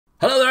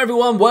Hello there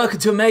everyone, welcome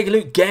to Omega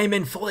Loot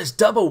Gaming for this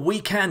double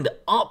weekend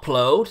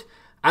upload.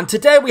 And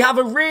today we have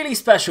a really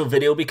special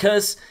video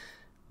because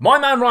my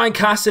man Ryan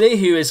Cassidy,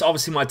 who is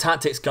obviously my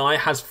tactics guy,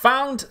 has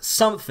found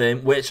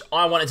something which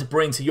I wanted to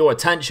bring to your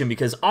attention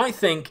because I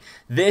think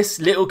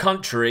this little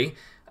country,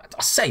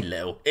 I say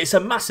little, it's a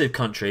massive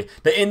country,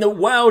 but in the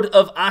world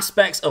of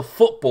aspects of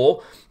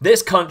football,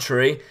 this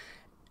country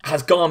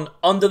has gone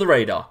under the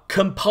radar,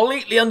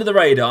 completely under the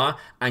radar,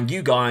 and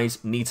you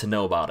guys need to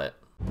know about it.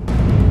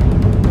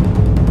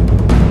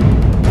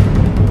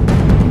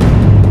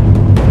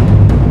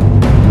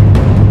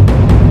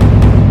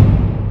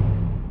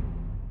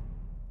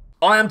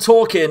 I am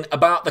talking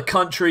about the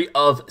country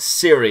of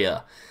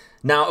Syria.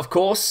 Now, of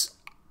course,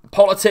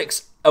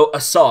 politics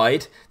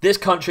aside, this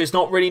country is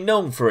not really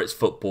known for its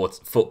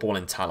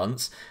footballing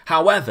talents.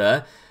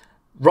 However,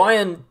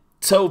 Ryan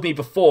told me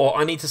before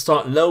I need to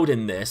start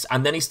loading this,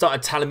 and then he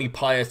started telling me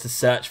players to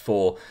search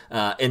for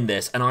in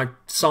this, and I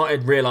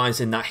started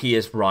realizing that he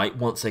is right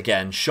once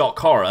again. Shock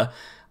horror,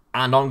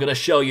 and I'm going to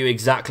show you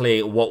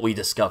exactly what we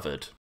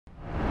discovered.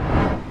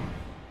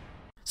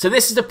 So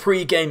this is the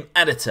pre-game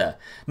editor.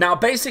 Now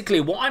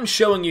basically what I'm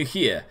showing you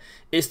here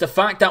is the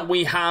fact that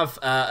we have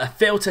a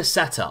filter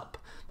set up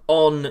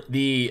on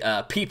the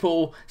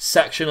people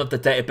section of the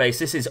database.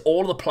 This is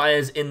all the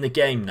players in the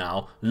game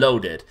now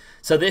loaded.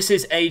 So this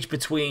is age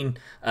between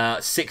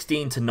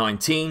 16 to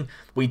 19.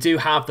 We do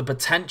have the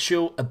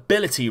potential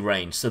ability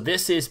range. So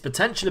this is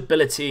potential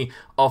ability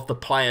of the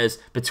players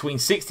between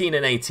 16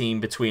 and 18,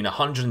 between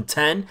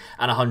 110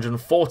 and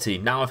 140.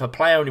 Now if a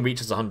player only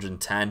reaches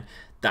 110,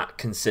 that's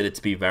considered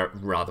to be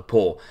rather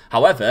poor.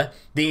 However,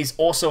 these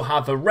also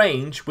have a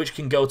range which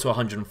can go to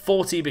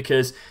 140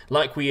 because,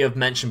 like we have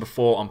mentioned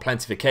before on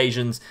plenty of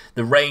occasions,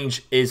 the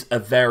range is a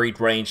varied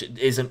range. It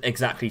isn't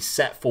exactly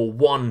set for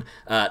one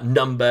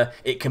number.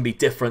 It can be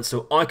different.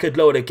 So I could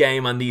load a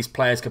game and these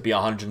players could be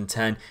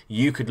 110.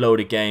 You could load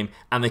a game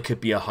and they could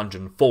be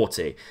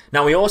 140.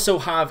 Now we also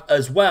have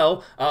as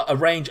well a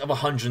range of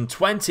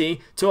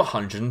 120 to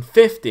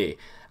 150.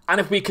 And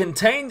if we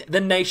contain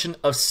the nation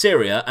of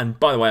Syria, and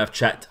by the way, I've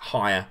checked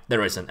higher,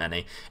 there isn't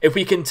any. If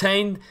we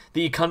contain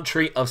the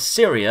country of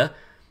Syria,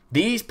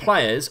 these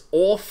players,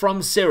 all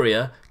from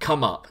Syria,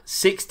 come up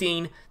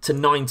 16 to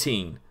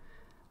 19.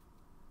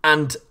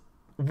 And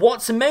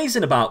what's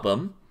amazing about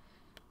them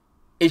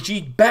is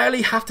you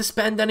barely have to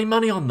spend any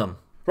money on them.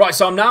 Right,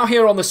 so I'm now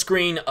here on the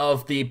screen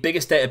of the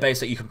biggest database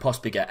that you can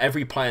possibly get,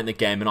 every player in the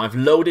game, and I've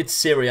loaded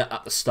Syria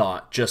at the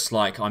start, just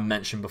like I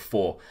mentioned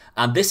before.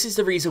 And this is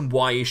the reason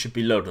why you should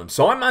be loading them.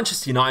 So I'm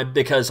Manchester United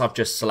because I've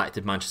just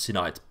selected Manchester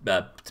United.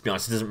 To be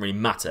honest, it doesn't really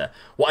matter.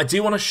 What I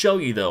do want to show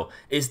you, though,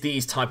 is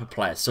these type of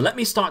players. So let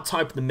me start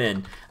typing them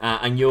in,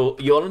 and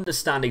you'll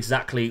understand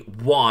exactly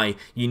why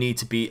you need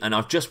to be, and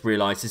I've just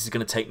realised this is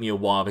going to take me a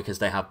while because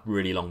they have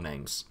really long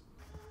names.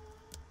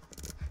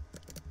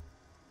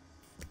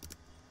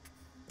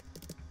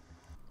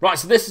 Right,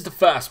 so this is the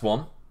first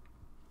one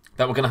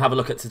that we're going to have a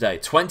look at today.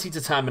 20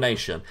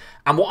 determination.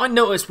 And what I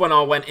noticed when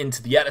I went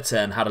into the editor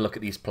and had a look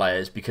at these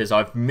players, because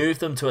I've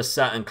moved them to a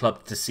certain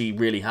club to see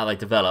really how they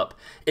develop,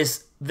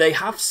 is they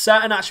have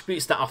certain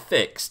attributes that are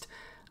fixed.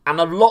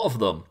 And a lot of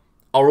them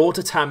are all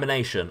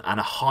determination, and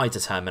a high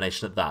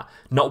determination at that.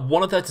 Not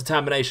one of their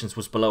determinations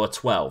was below a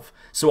 12.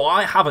 So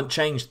I haven't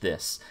changed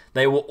this.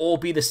 They will all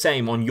be the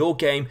same on your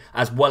game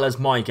as well as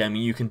my game,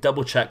 and you can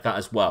double check that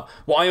as well.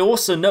 What I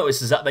also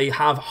noticed is that they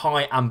have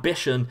high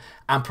ambition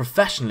and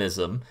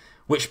professionalism,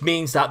 which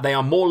means that they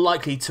are more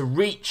likely to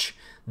reach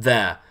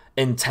their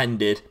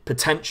intended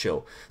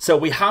potential. So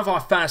we have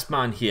our first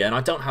man here, and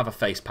I don't have a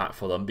face pack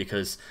for them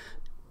because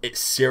it's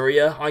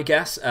Syria, I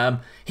guess.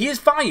 He is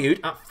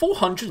valued at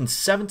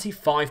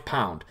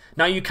 £475.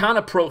 Now, you can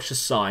approach the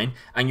sign,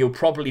 and you'll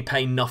probably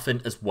pay nothing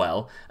as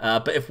well.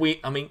 But if we,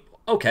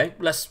 okay,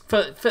 let's,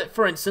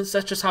 for instance,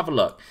 let's just have a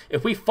look.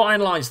 If we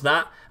finalise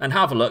that and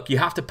have a look, you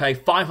have to pay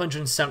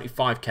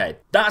 575k.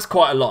 That's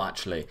quite a lot,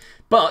 actually.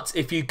 But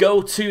if you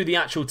go to the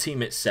actual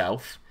team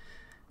itself,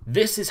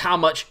 this is how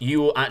much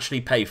you will actually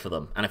pay for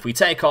them. And if we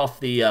take off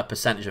the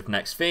percentage of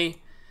next fee,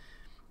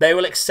 they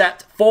will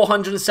accept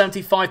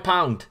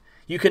 £475.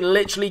 You can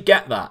literally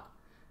get that.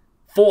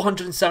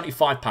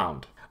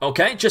 £475.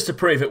 Okay, just to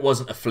prove it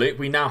wasn't a fluke,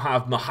 we now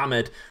have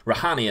Mohamed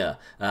Rahania,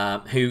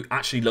 who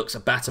actually looks a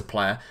better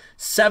player.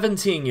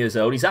 17 years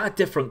old. He's at a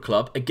different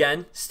club.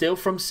 Again, still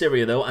from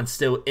Syria, though, and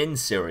still in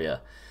Syria.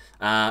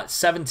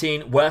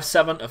 17, worth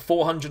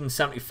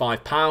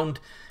 £475.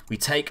 We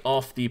take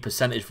off the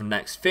percentage from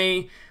next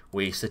fee.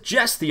 We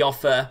suggest the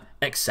offer,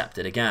 accept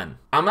it again.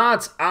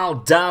 Ahmad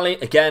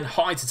Al-Dali, again,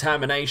 high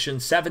determination,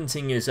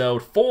 17 years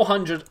old,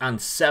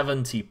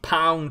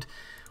 £470.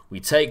 We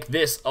take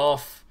this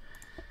off,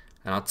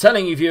 and I'm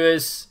telling you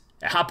viewers,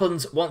 it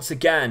happens once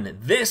again.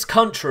 This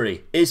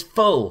country is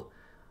full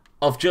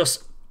of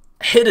just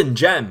hidden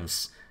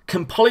gems.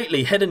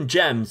 completely hidden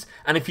gems,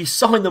 and if you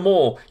sign them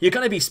all, you're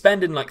going to be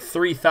spending like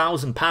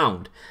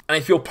 £3,000. And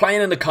if you're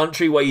playing in a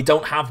country where you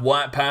don't have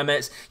work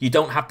permits, you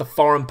don't have the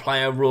foreign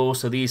player rule,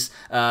 so these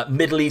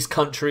Middle East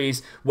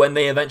countries, when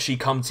they eventually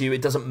come to you,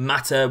 it doesn't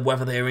matter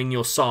whether they're in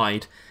your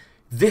side.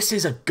 This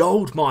is a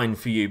gold mine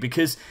for you,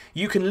 because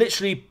you can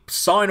literally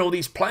sign all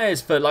these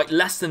players for like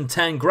less than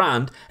 10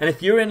 grand. And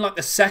if you're in like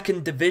the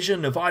second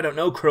division of, I don't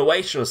know,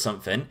 Croatia or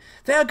something,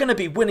 they're going to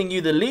be winning you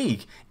the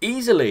league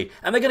easily.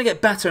 And they're going to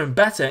get better and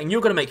better, and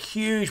you're going to make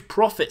huge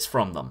profits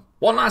from them.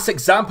 One last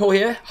example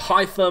here,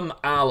 Haitham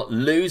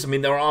Al-Luz. I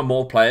mean, there are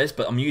more players,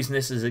 but I'm using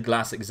this as a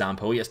last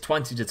example. He has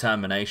 20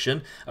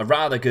 determination, a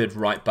rather good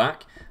right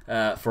back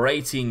for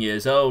 18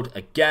 years old.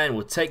 Again,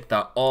 we'll take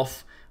that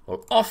off.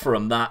 We'll offer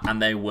them that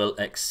and they will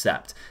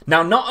accept.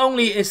 Now, not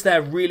only is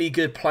there really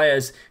good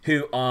players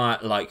who are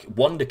like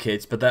wonder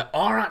kids, but there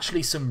are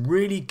actually some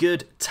really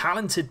good,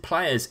 talented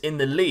players in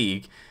the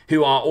league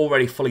who are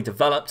already fully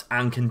developed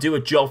and can do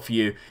a job for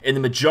you in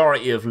the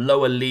majority of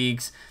lower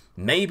leagues,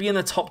 maybe in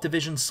the top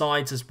division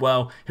sides as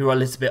well, who are a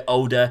little bit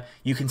older.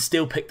 You can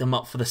still pick them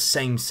up for the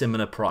same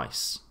similar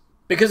price.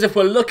 Because if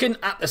we're looking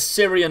at the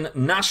Syrian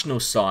national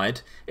side,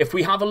 if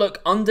we have a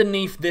look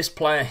underneath this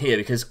player here,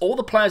 because all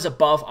the players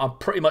above are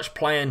pretty much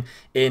playing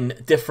in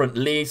different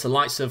leagues, the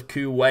likes of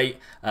Kuwait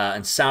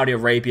and Saudi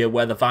Arabia,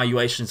 where the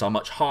valuations are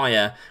much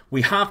higher,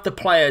 we have the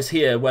players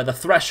here where the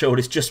threshold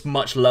is just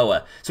much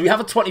lower. So we have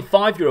a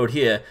 25-year-old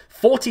here,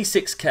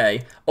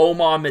 46k,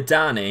 Omar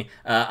Medani,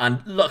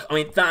 and look, I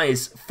mean, that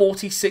is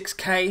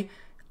 46k.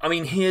 I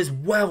mean, he is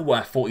well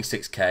worth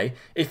 46k.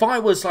 If I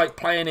was like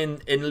playing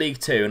in League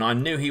 2 and I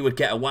knew he would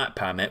get a work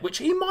permit, which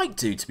he might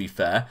do to be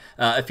fair,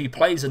 if he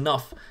plays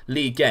enough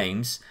league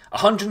games,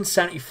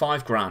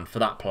 175 grand for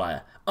that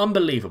player.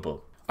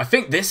 Unbelievable. I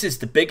think this is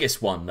the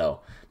biggest one though.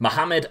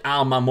 Mohammed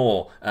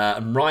Al-Mamour,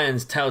 and Ryan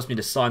tells me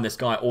to sign this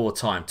guy all the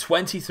time.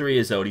 23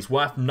 years old, he's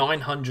worth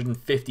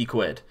 950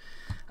 quid.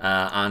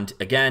 And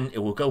again, it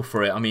will go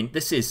for it. I mean,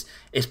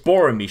 it's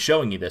boring me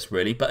showing you this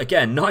really, but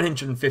again,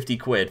 950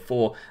 quid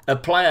for a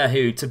player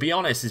who, to be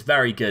honest, is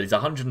very good. He's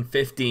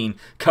 115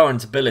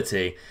 current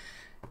ability.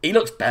 He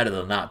looks better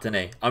than that, doesn't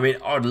he? I mean,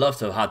 I'd love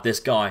to have had this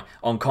guy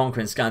on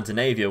Conquering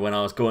Scandinavia when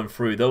I was going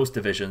through those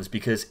divisions,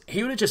 because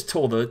he would have just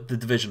tore the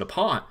division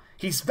apart.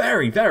 He's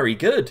very, very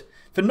good.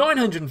 For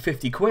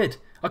 950 quid.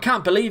 I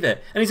can't believe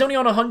it. And he's only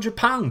on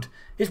 £100.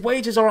 His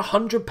wages are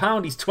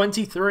 £100. He's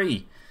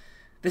 23.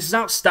 This is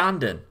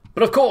outstanding.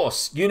 But of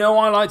course, you know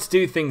I like to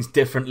do things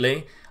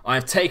differently. I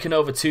have taken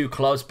over two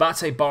clubs,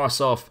 Bate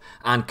Borisov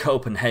and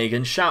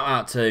Copenhagen. Shout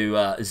out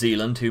to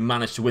Zealand, who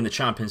managed to win the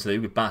Champions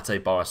League with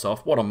Bate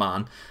Borisov. What a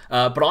man.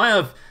 But I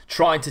have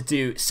tried to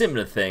do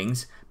similar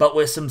things, but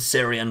with some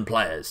Syrian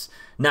players.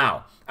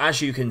 Now,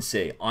 as you can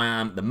see, I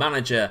am the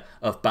manager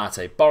of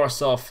Bate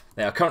Borisov.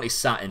 They are currently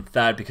sat in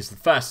third because the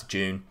 1st of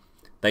June,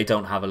 they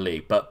don't have a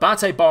league. But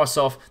Bate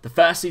Borisov, the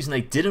first season, they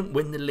didn't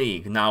win the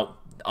league. Now,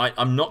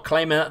 I'm not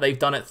claiming that they've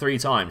done it 3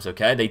 times,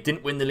 okay? They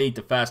didn't win the league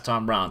the first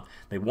time round.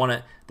 They won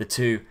it the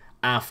 2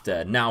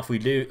 after. Now, if we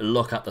do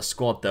look at the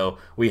squad, though,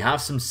 we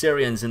have some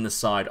Syrians in the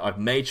side. I've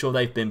made sure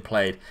they've been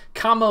played.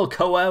 Kamel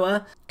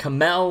Koa.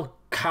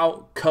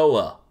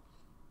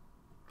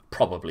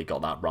 Probably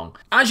got that wrong.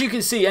 As you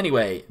can see,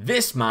 anyway,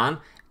 this man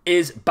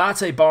is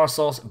Bate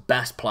Borisov's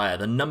best player,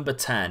 the number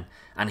 10.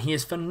 And he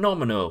is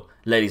phenomenal,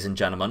 ladies and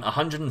gentlemen.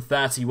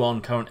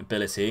 131 current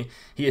ability.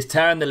 He is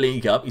tearing the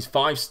league up. He's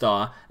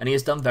 5-star, and he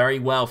has done very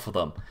well for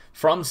them.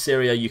 From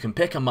Syria, you can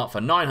pick him up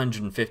for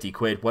 950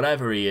 quid,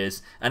 whatever he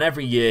is, and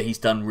every year he's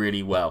done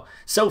really well.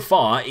 So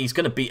far, he's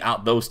going to beat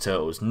out those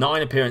totals.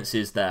 9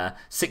 appearances there,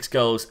 6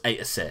 goals,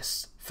 8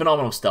 assists.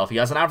 Phenomenal stuff. He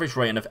has an average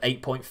rating of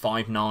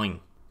 8.59.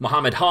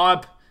 Mohamed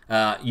Harb,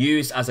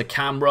 used as a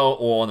cam role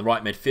or on the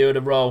right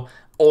midfielder role,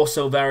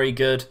 also very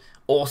good.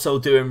 Also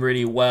doing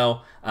really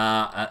well.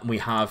 We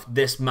have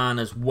this man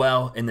as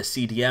well in the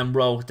CDM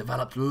role.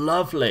 Developed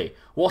lovely.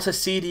 What a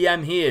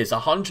CDM he is.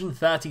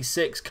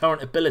 136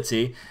 current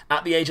ability.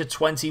 At the age of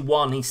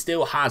 21, he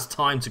still has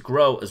time to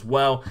grow as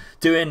well.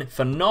 Doing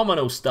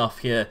phenomenal stuff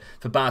here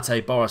for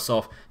Bate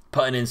Borisov.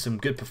 Putting in some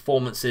good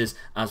performances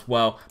as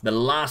well. The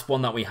last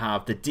one that we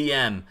have, the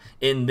DM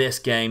in this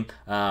game,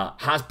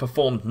 has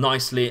performed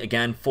nicely.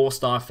 Again,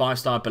 4-star,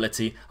 5-star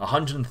ability,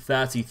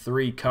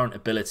 133 current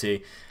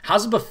ability.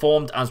 Hasn't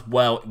performed as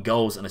well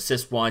goals and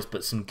assist-wise,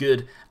 but some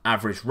good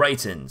average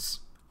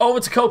ratings. Over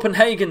to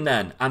Copenhagen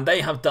then, and they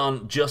have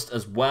done just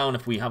as well. And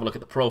if we have a look at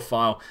the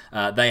profile,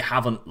 they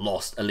haven't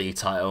lost a league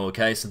title,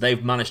 okay? So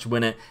they've managed to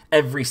win it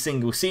every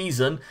single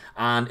season.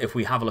 And if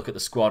we have a look at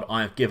the squad,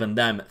 I have given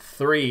them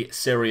 3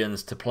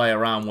 Syrians to play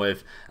around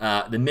with.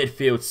 The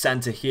midfield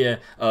centre here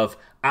of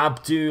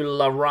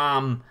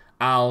Abdularam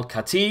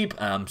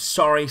Al-Khatib.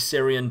 Sorry,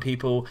 Syrian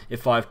people,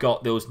 if I've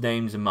got those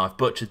names and I've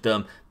butchered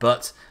them,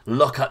 but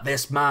look at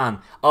this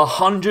man.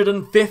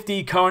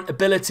 150 current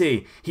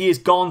ability. He has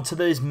gone to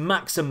his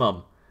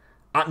maximum.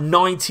 At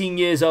 19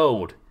 years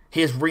old,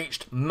 he has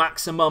reached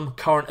maximum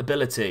current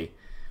ability.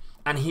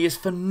 And he is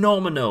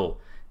phenomenal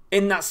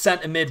in that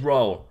centre mid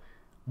role.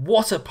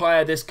 What a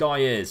player this guy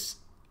is.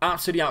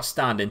 absolutely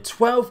outstanding.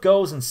 12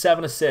 goals and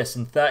 7 assists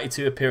in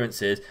 32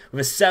 appearances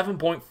with a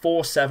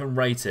 7.47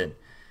 rating.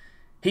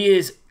 He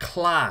is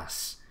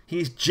class.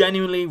 He's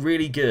genuinely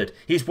really good.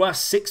 He's worth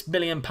 £6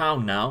 million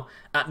now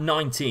at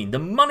 19. The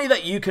money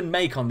that you can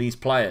make on these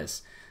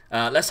players.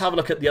 Let's have a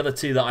look at the other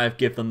two that I have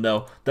given them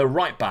though. The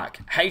right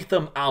back,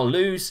 Haytham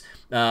Al-Luz,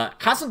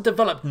 hasn't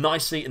developed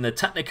nicely in the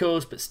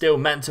technicals, but still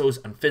mentals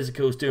and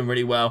physicals doing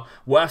really well.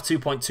 Worth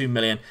 2.2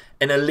 million.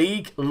 In a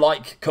league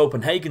like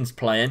Copenhagen's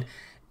playing,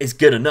 is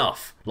good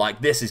enough.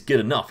 Like, this is good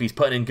enough. He's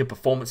putting in good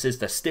performances.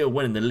 They're still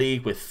winning the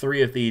league with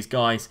 3 of these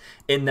guys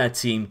in their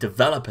team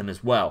developing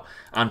as well.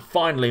 And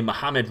finally,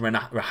 Mohamed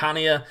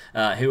Rahania,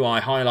 who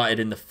I highlighted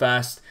in the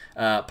first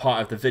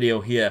part of the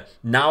video here,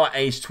 now at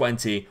age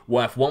 20,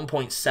 worth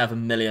 1.7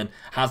 million,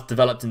 has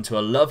developed into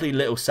a lovely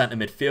little centre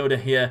midfielder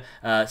here,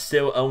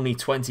 still only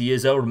 20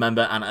 years old,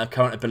 remember, and a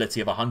current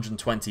ability of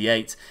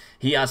 128.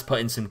 He has put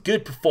in some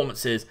good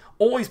performances,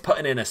 always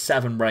putting in a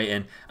 7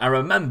 rating, and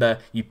remember,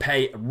 you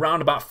pay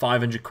around about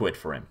 500 quid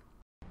for him.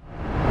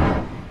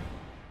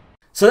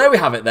 So there we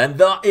have it then,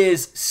 that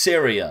is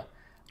Syria.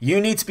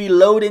 You need to be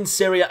loading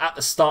Syria at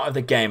the start of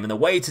the game, and the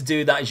way to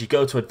do that is you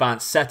go to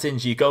advanced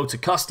settings, you go to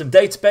custom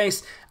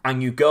database,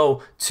 and you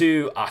go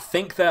to, I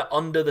think they're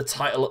under the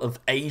title of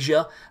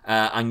Asia,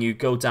 and you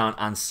go down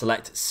and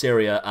select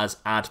Syria as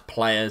add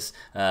players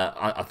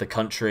of the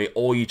country,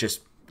 or you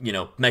just, you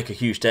know, make a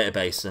huge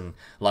database and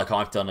like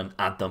I've done and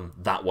add them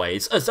that way.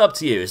 It's up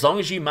to you. As long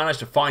as you manage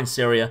to find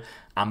Syria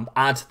and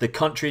add the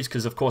countries,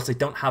 because of course they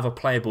don't have a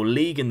playable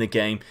league in the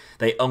game.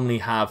 They only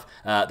have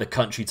the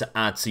country to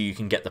add so you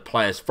can get the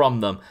players from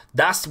them.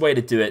 That's the way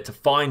to do it, to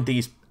find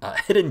these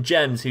hidden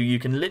gems who you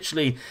can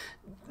literally...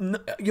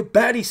 You're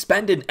barely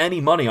spending any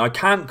money. I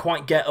can't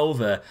quite get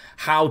over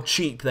how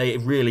cheap they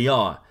really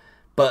are.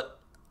 But,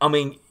 I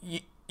mean...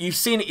 You've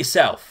seen it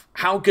yourself,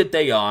 how good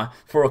they are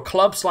for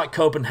clubs like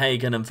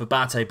Copenhagen and for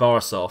Bate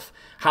Borisov,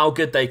 how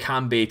good they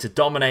can be to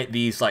dominate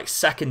these like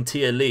second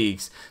tier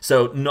leagues.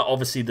 So not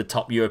obviously the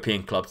top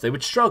European clubs, they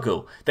would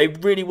struggle. They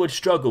really would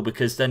struggle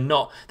because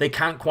they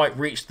can't quite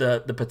reach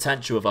the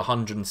potential of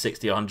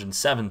 160,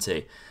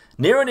 170.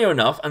 Near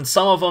enough, and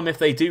some of them, if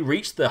they do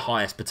reach the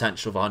highest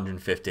potential of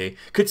 150,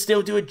 could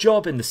still do a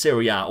job in the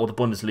Serie A or the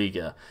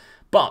Bundesliga.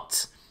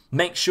 But...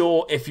 make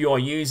sure if you're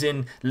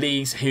using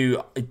leagues who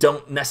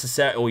don't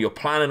necessarily, or you're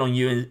planning on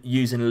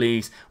using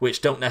leagues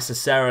which don't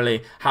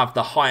necessarily have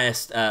the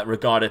highest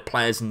regarded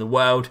players in the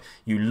world,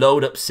 you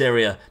load up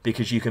Syria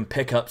because you can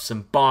pick up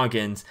some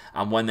bargains,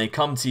 and when they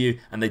come to you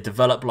and they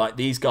develop like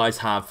these guys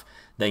have,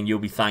 then you'll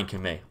be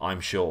thanking me, I'm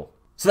sure.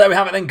 So there we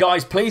have it then,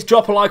 guys. Please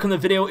drop a like on the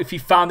video if you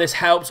found this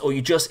helps or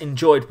you just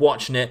enjoyed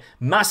watching it.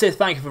 Massive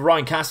thank you for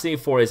Ryan Cassidy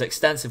for his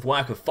extensive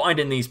work of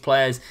finding these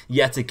players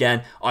yet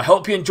again. I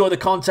hope you enjoy the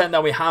content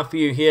that we have for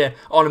you here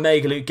on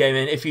Omega Loot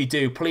Gaming. If you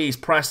do, please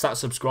press that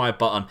subscribe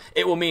button.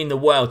 It will mean the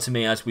world to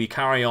me as we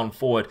carry on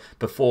forward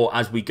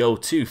as we go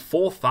to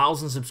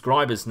 4,000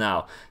 subscribers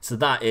now. So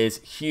that is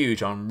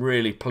huge. I'm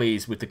really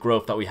pleased with the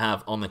growth that we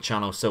have on the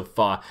channel so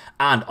far.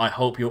 And I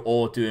hope you're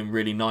all doing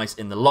really nice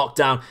in the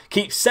lockdown.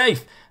 Keep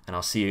safe. And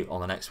I'll see you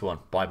on the next one.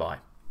 Bye-bye.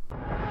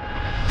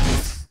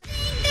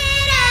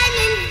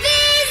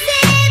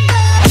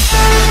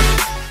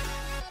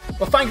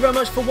 Well, thank you very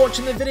much for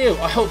watching the video.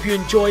 I hope you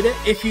enjoyed it.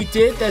 If you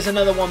did, there's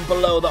another one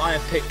below that I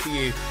have picked for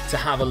you to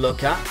have a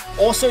look at.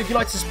 Also, if you'd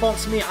like to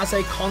sponsor me as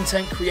a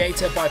content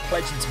creator by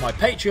pledging to my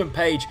Patreon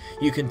page,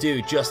 you can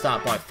do just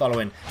that by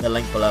following the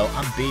link below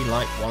and be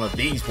like one of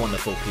these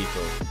wonderful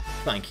people.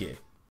 Thank you.